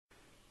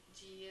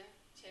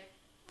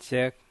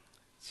check,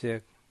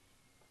 check.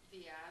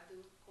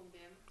 Viado,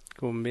 comemos.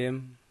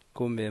 Comemos,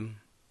 comemos.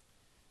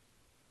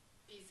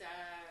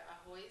 Pisar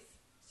arroz,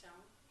 chão.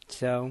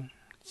 Tchau,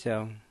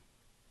 tchau.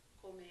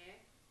 Comer,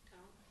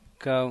 cão.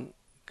 Cão,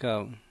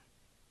 cão.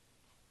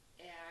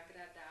 É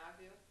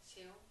agradável,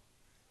 seu.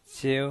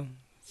 Seu,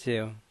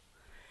 seu.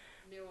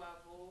 Meu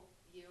avô,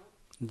 eu.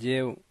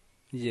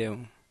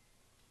 Eu.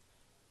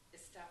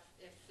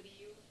 É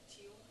frio,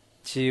 tio.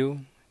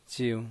 Tio,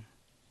 tio.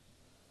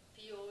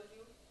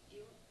 Piolho,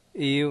 eu.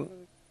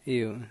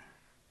 Eu.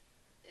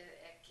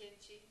 É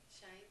quente,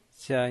 shine.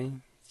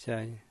 Chai,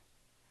 chai.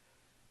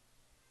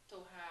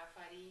 Torrar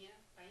farinha,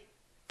 pai.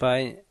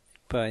 Pai,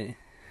 pai.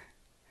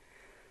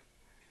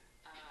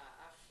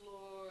 A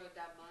flor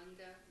da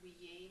manga,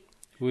 uien.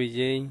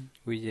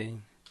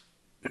 Uien.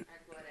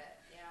 Agora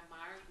é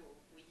amargo,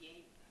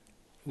 uien.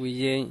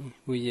 Uien.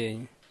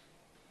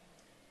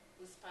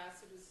 Os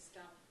pássaros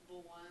estão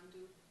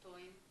voando,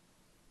 toin.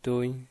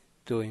 Toin.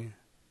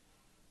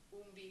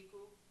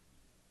 Umbigo,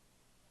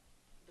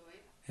 doin.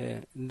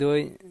 É,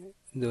 doi.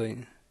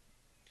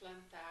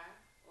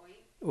 Plantar, oi.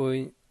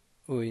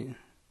 Oi.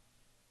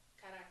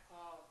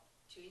 Caracol,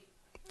 tui.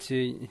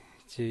 Tui.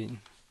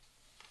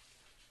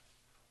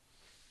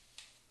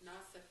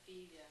 Nossa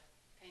filha,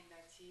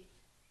 Kainachi.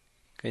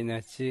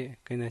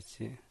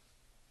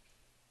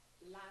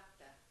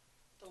 lata,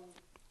 Tom.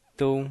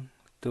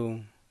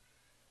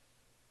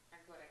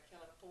 agora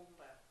aquela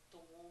pomba,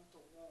 tomon.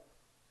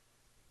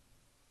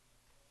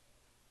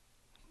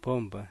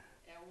 Pomba.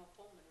 É uma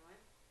pomba, não é?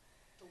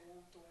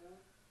 Tomon.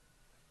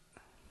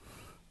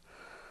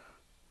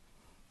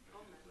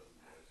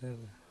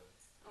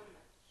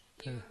 Omar.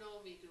 E o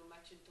nome do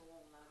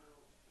Machintoon lá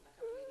na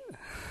capoeira?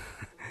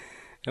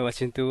 É o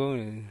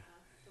Washington.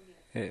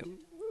 É,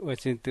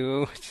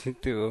 Washington.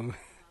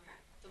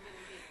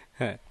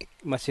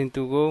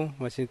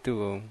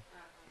 Washington.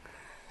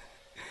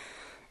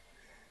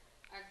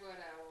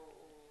 Agora o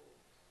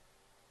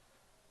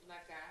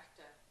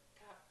lagarta,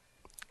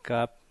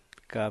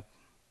 Cap.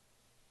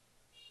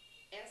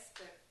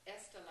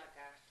 esta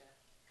lagarta,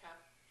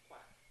 Capqua.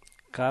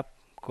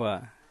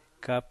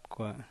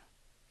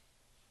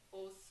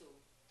 osso,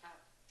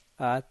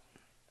 At.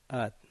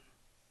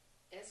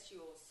 este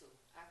osso,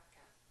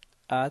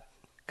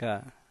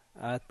 Atka.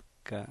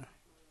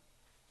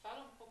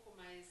 Fala um pouco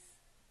mais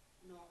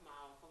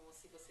normal, como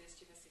se você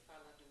estivesse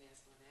falando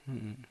mesmo, né?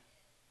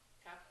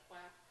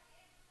 Capqua.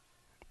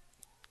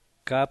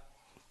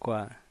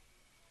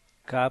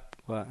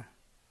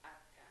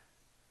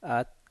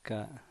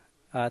 Atka.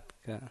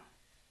 Atka.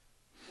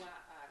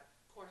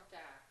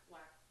 Cortar,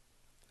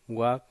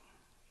 Guac.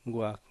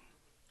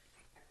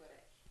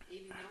 Agora,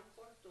 ele não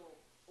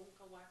cortou,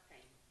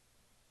 Umkawakkai.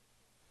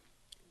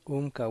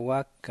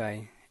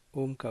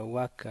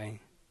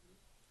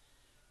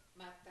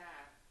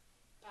 Matar,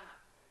 Pa.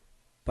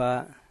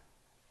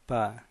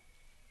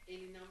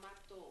 Ele não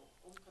matou,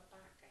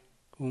 pakai.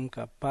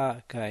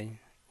 Umkapakai.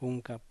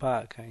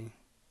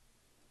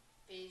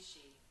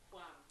 Peixe,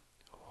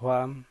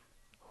 Huam.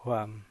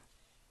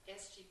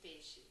 Este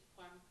peixe,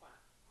 qua.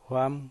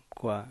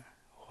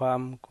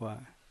 Huamqua.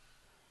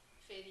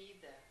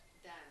 Ferida,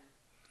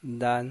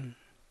 Dan.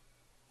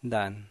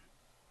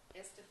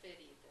 Esta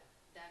ferida,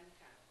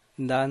 Danka.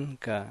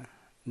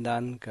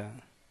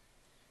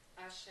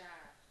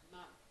 Achar,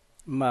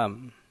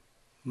 Mam.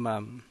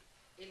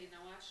 Ele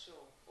não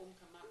achou,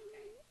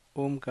 Umkamamkai.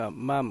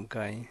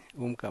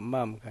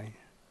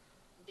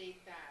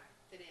 Deitar,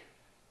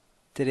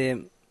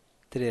 Trem.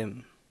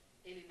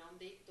 Ele não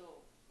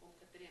deitou,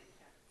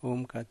 tremka.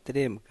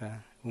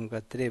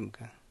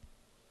 Tremka.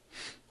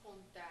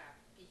 Contar,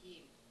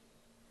 Pijim.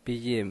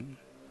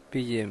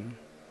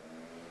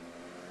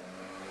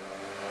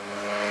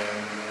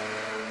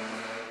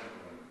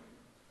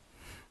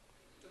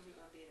 Tome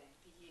bandeira,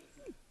 Pijim.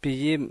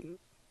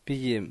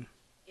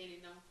 Ele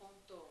não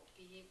contou,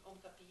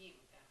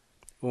 Umkapijimka.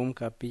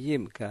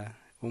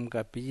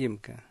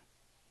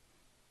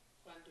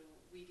 Quando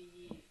o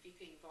Wariʼ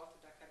fica em volta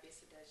da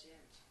cabeça da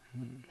gente.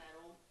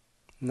 Narum.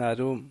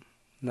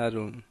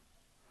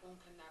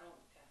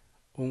 Umkanarumka.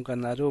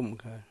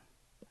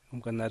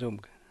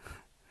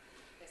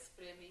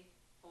 Espreme,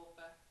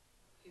 roupa,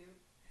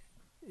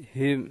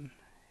 Him.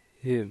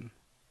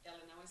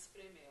 Ela não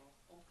espremeu,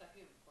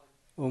 Umkahimkon.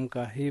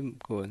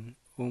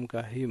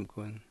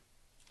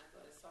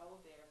 Agora só o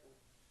verbo.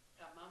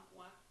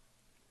 Kamamwa.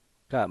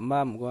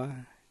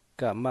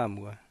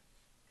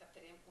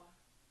 Catremua.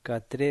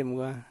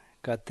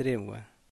 Katremwa.